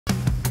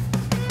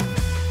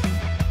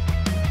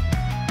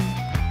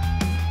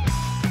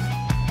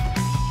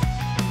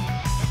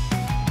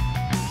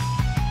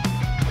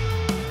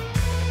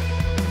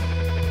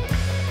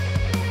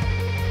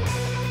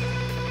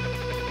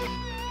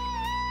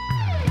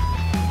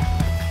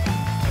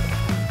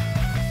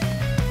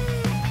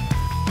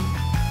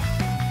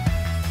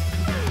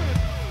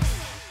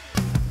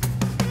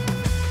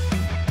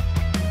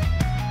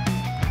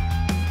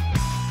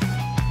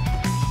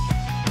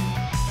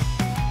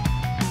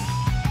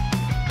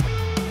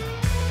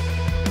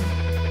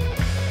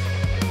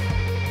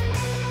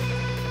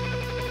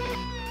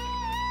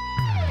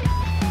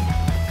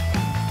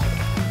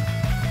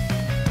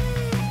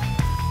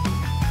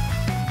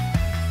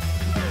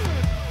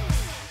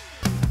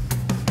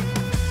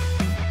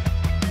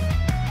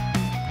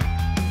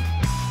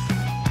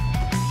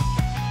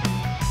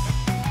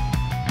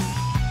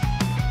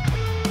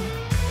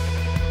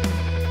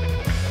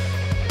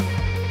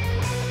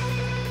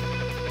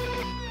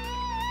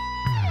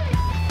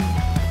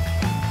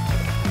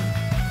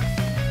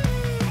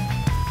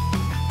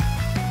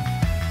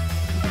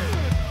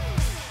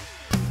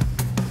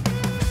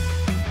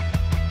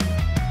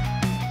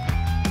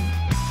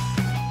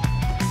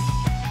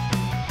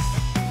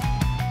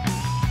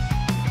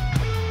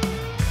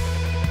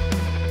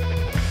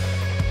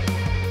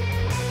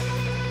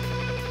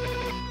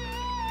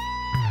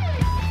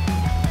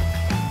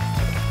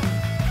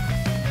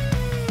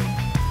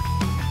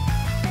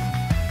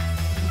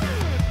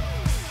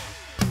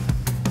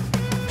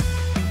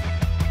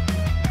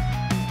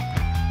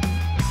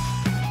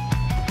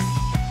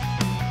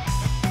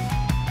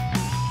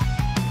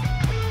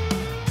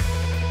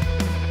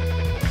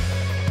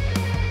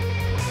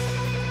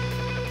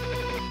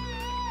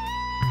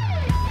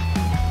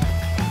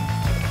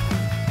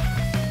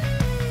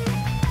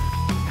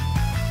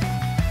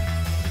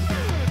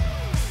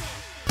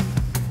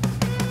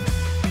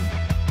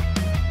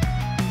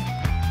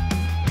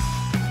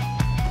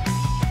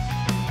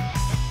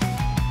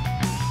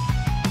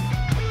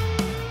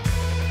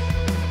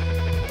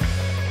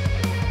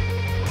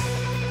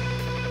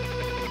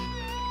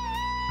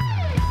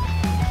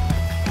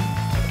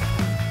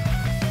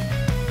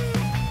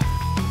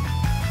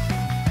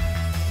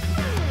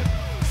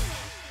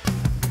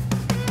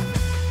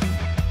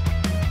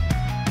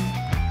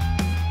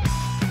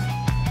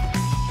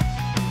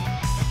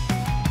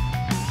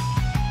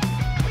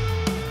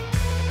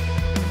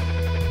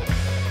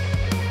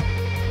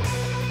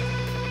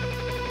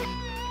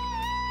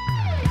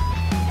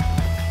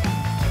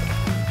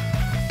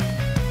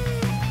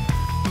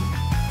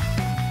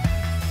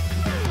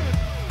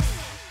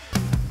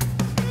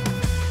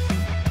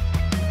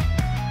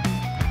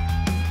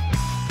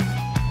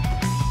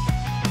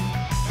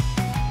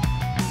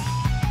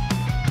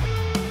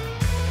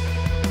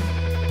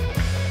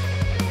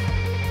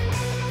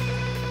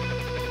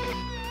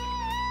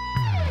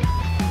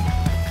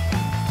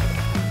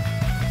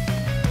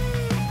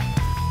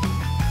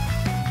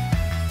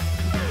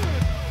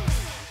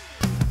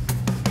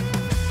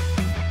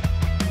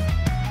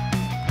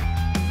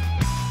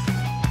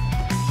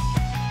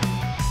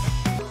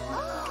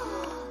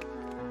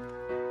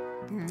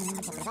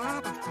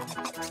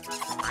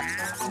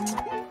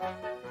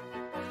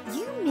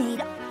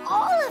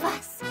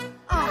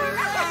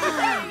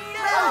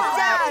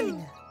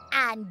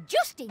And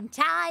just in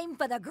time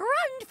for the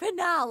grand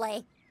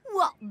finale.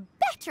 What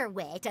better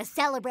way to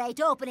celebrate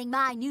opening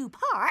my new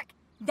park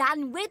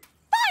than with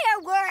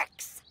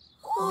fireworks?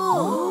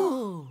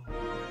 Oh!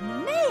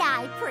 May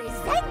I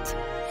present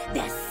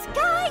the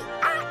Sky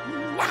at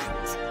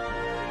Night?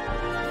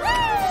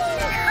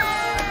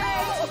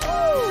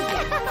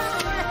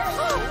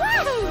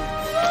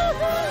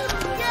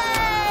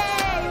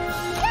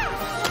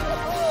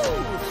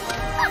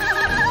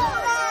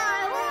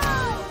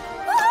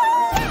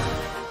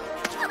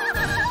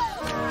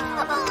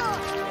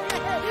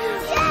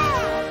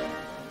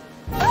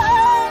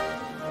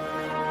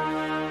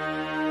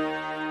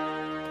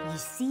 You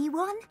see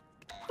one?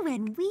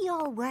 When we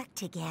all work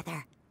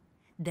together,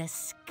 the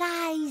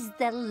sky's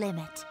the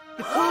limit.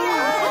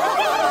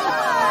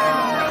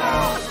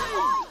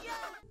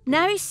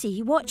 Now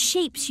see what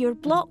shapes your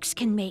blocks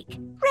can make.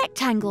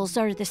 Rectangles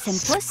are the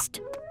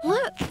simplest.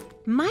 Look,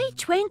 my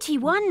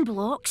 21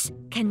 blocks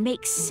can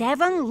make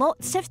 7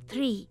 lots of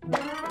 3.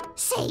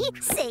 See?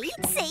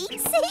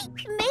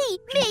 Me!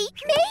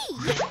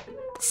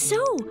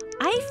 So,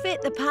 I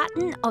fit the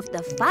pattern of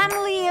the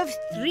family of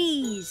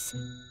 3s.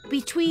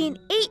 Between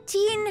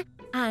 18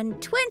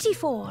 and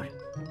 24.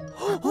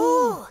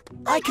 Oh,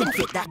 I can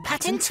fit that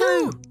pattern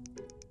too.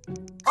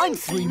 I'm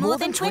 3 more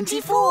than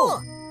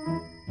 24.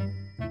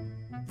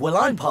 Well,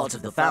 I'm part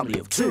of the family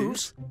of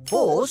 2s,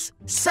 4s,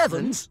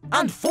 7s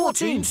and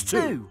 14s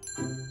too.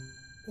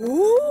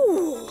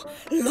 Ooh,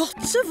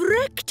 lots of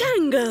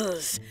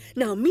rectangles.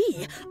 Now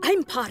me,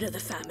 I'm part of the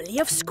family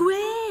of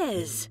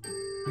squares.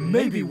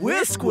 Maybe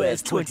we're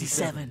squares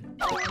 27.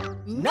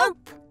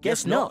 Nope,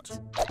 Guess not.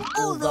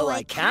 although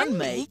I can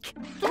make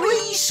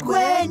 3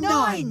 square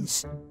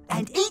 9s.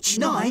 And each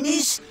 9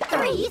 is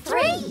 3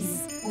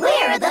 3s.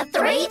 We're the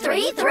 3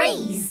 3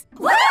 3s.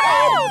 Woo!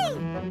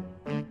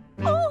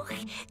 Oh,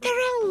 there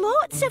are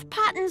lots of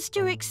patterns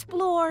to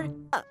explore.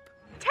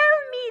 Tell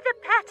me the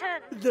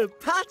pattern. The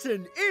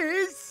pattern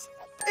is...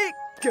 It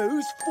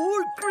goes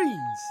 4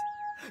 greens,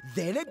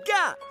 then a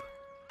gap,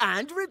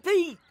 and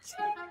repeat.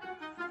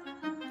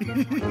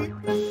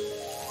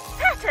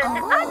 Pattern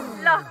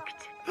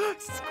unlocked.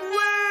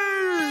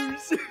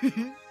 Squares!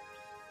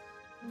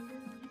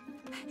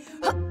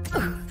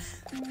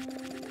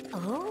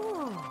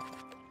 Oh,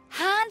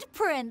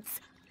 handprints.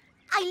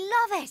 I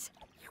love it.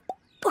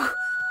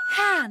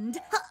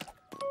 Hand,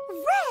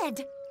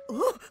 red.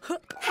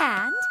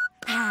 Hand,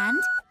 red.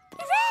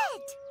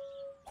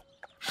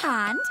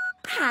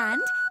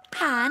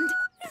 Hand,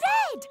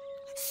 red.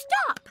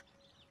 Stop.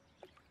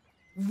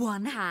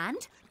 1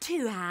 hand,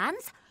 2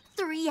 hands,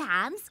 3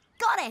 hands.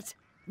 Got it.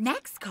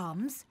 Next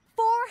comes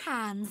 4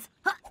 hands.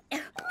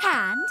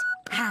 Hand,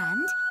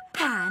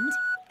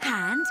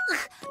 and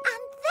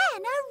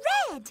then a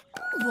red.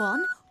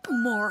 1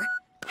 more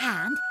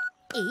hand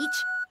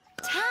each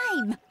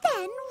time.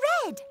 Then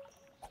red.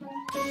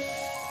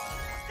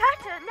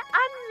 Pattern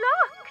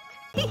unlocked.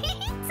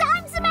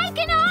 Time to make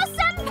an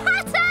awesome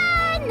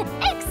pattern!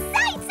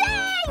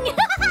 Exciting!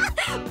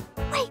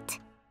 Wait,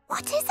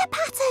 what is a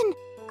pattern?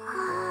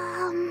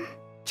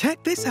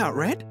 Check this out,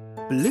 Red.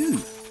 Blue.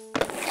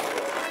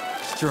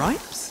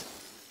 Stripes.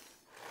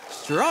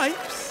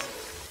 Stripes.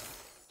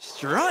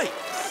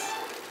 Stripes.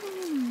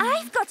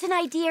 I've got an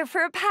idea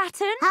for a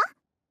pattern. Huh?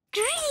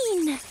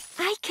 Green.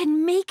 I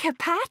can make a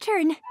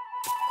pattern.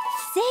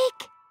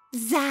 Zig,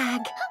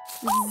 zag,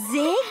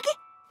 zig,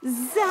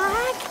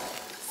 zag,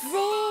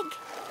 zig,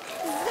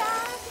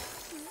 zag,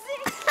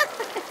 zig.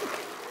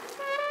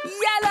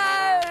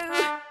 Yellow!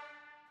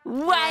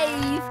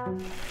 Wave!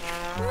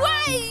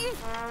 Wave!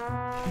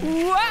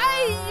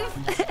 Wave!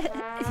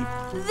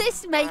 This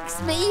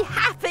makes me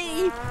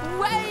happy!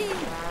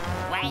 Wave!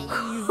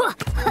 Wave!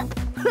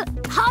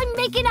 I'm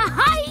making a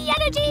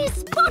high-energy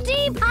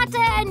spotty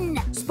pattern!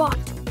 Spot,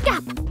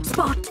 gap,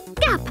 spot,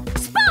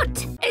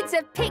 spot! It's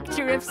a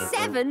picture of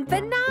 7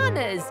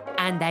 bananas,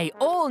 and they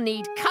all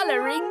need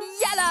colouring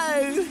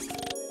yellow!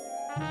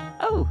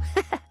 Oh,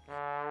 They're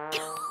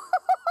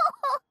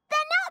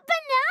not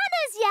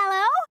bananas,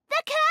 Yellow!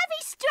 They're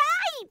curvy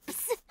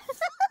stripes!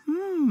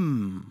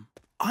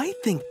 I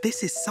think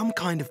this is some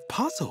kind of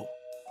puzzle.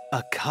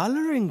 A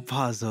colouring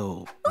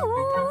puzzle.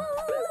 Ooh,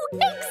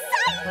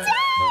 exciting!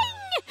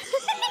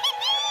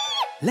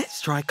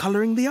 Let's try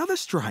colouring the other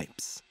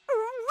stripes.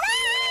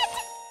 Red!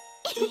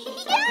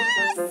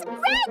 Yes!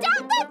 Red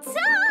at the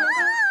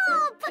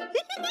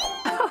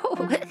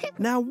top!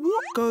 Now,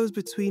 what goes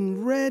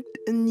between red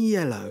and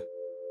yellow?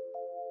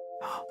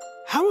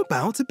 How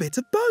about a bit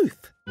of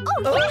both?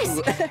 Oh, yes!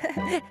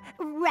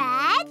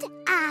 Red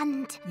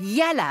and...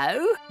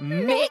 yellow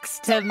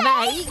mixed to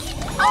make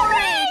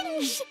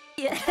orange!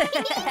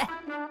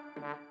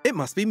 It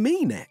must be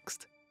me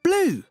next.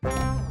 Blue.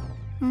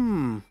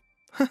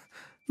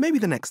 Maybe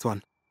the next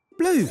one.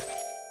 Blue.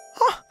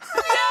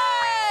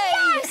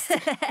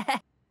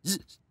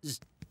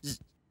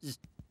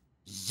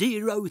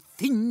 Zero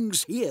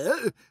things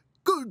here.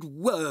 Good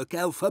work,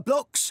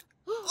 Alphablocks.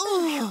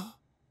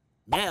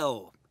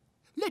 Now,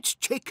 let's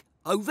check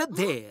over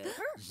there.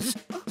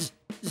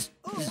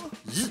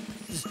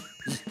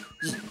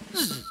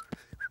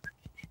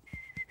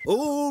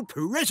 All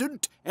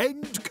present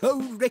and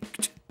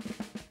correct.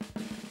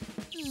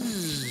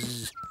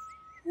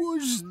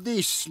 Was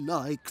this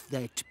like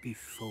that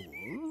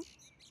before?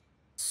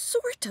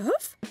 Sort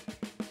of.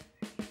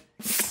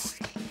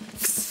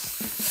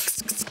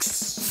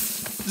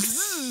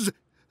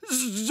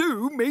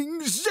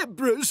 Zooming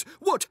zebras,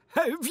 what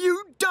have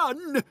you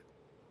done?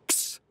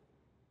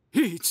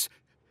 It's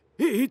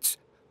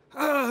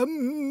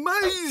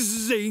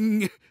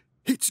amazing.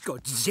 It's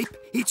got zip,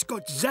 it's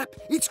got zap,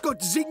 it's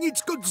got zing,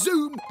 it's got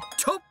zoom.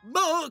 Top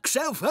marks,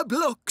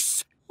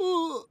 Alphablocks.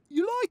 Oh,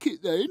 you like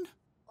it then?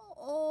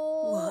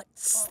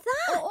 What's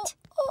that?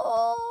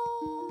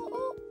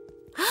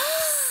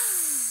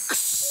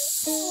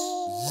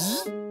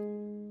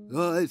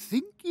 I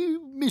think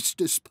you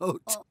missed a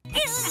spot.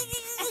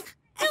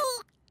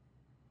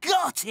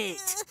 Got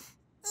it!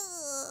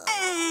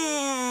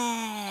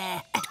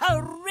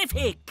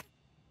 Terrific!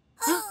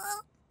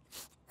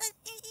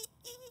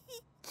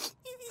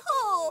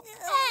 Oh,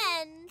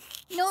 Anne.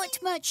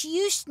 Not much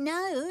use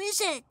now,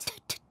 is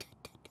it?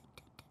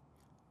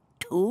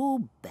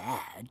 Too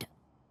bad.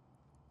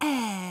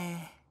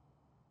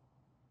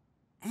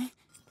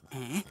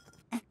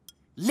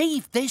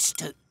 Leave this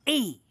to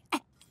E.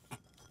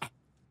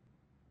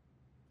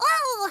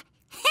 Oh!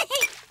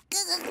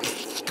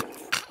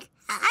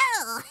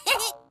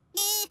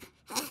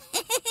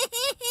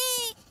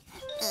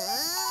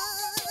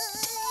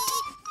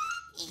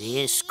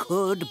 This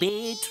could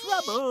be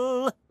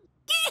trouble.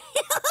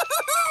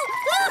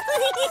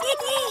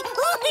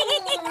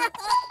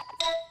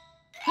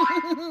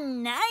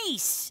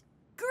 Nice!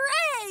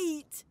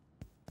 Great!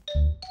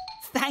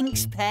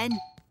 Thanks, Pen.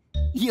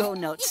 You're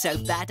not so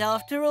bad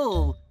after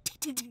all.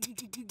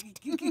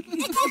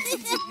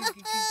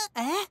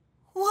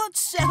 What's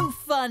so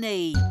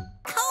funny?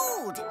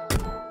 Cold!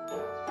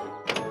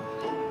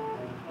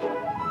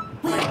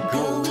 We're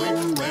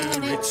going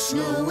where it's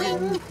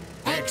snowing.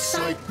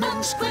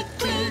 Excitement's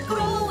quickly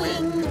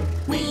growing.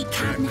 We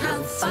can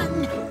have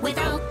fun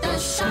without the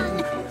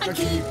sun and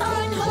keep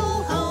on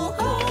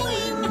ho-ho-hoing.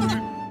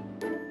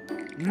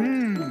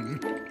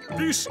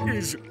 This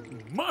is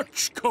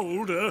much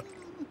colder.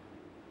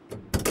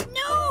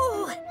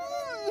 No!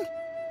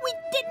 We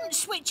didn't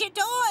switch it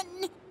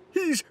on.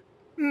 He's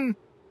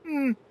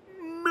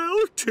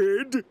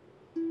melted.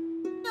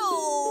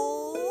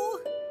 No!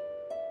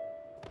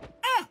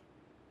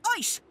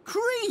 Ice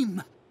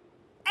cream!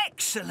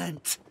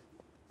 Excellent!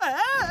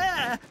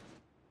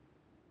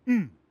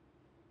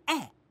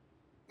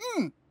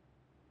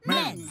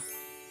 Men!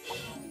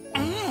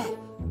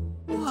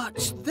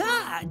 What's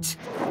that?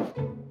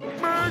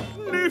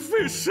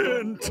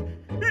 Magnificent!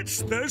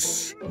 It's the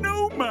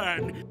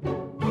snowman.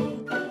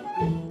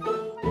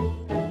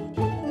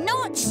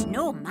 Not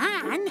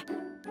snowman!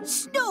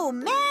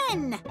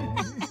 Snowmen!